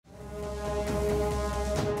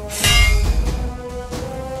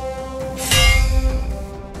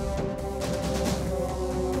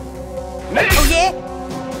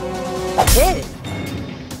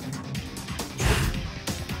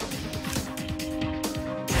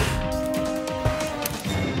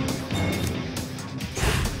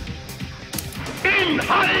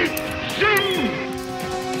Halt! Sinn!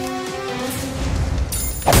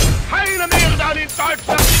 Keine mehr dann in Deutschland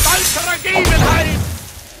stolzerer Gegebenheit!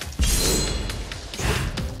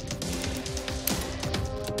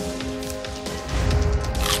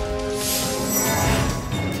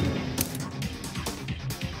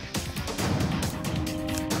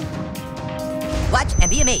 Watch and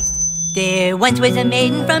be amazed. There once was a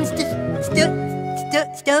maiden from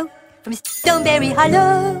Stoneberry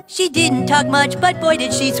Hollow. She didn't talk much, but boy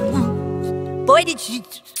did she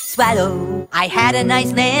swallow. I had a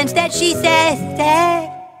nice lance that she set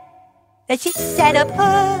up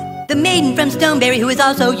her. The maiden from Stoneberry, who is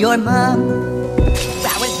also your mom.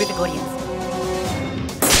 Wow, what a terrific audience.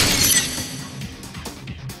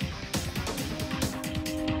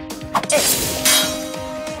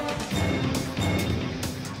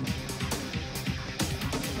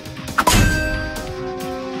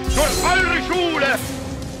 Durch eure Schule!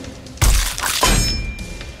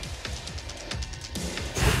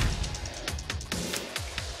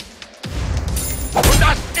 Und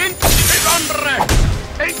das insbesondere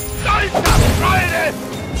in stolzer Freude!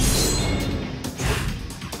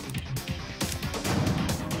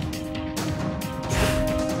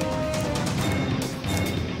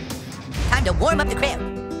 Time to warm up the crowd.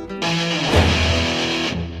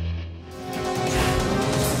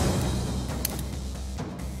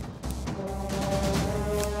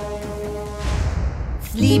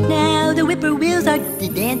 Sleep now, the whippoorwills are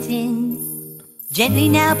dancing. Gently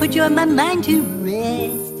now, put your mind to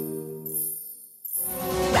rest.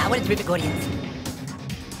 Wow, what a terrific audience.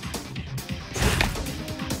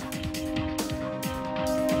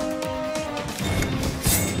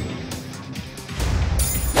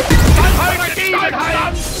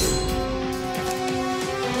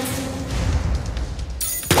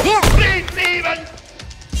 Yeah. Friedleben!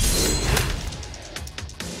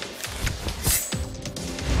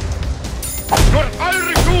 Durch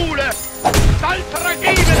eure Schule! Stolzerer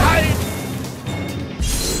Gegebenheit!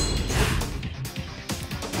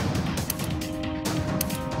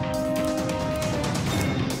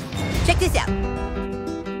 Check this out.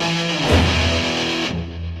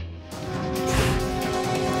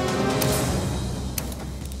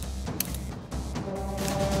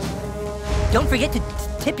 Don't forget to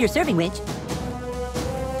tip your serving wench.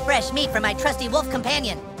 Fresh meat for my trusty wolf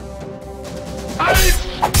companion. Halt!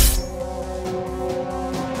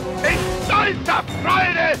 In stolzer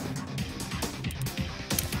Freude!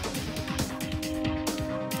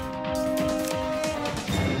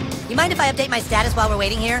 You mind if I update my status while we're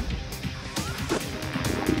waiting here?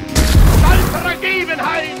 Stolzerer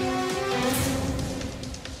Gegebenheit!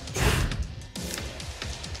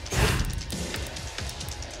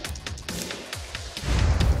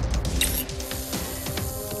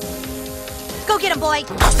 Go get him, boy!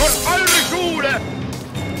 Durch eure Schule!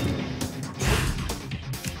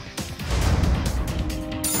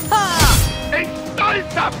 Ha! In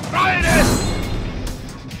stolzer Freude!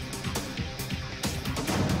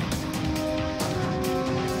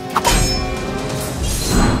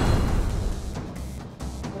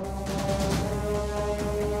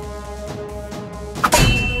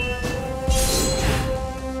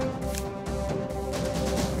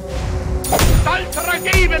 Stolzerer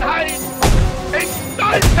Gegebenheit! In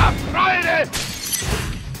stolzer Freude!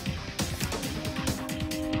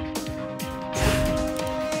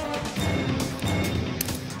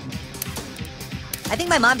 I think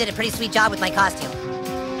my mom did a pretty sweet job with my costume.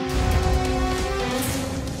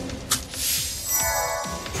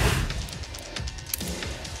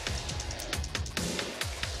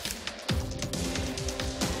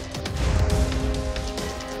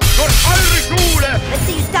 Durch eure Schule! Let's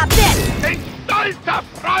see you stop this! In stolzer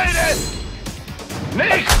Freude!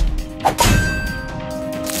 Nicht!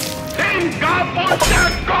 Den gab uns der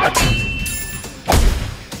Gott!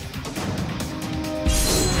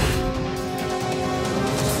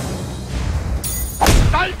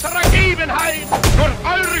 Stolzerer Gegebenheit! Durch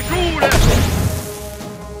eure Schule!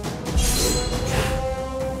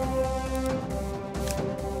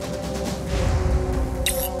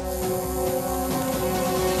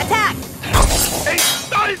 Attack! In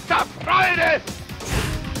stolzer Freude!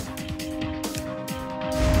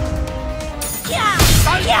 Yeah!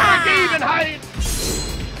 Stolzerer Gegebenheit!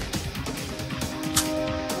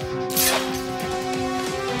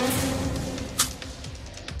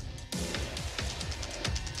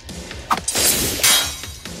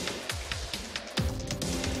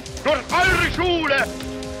 Durch eure Schule!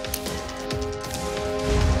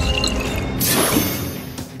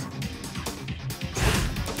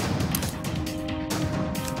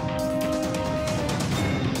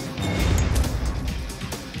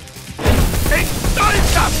 In stolzer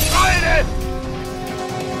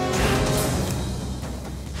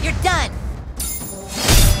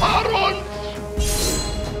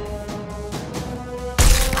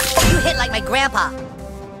hit like my grandpa.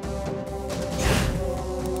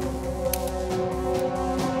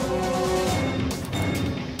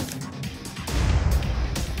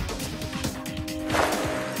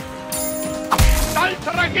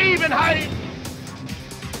 Stolze Ergebenheit!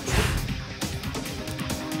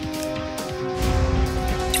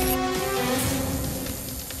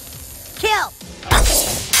 Kill!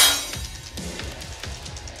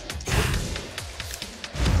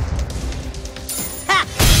 Ha!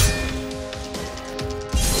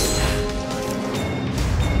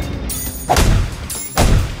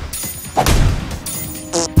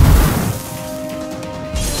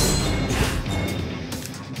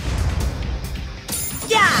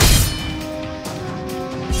 Yeah!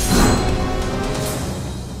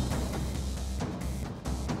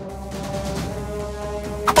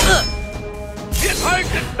 Wir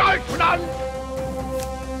halten Deutschland!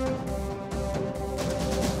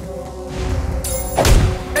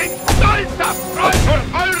 Ich stolzer Freund für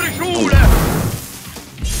eure Schule!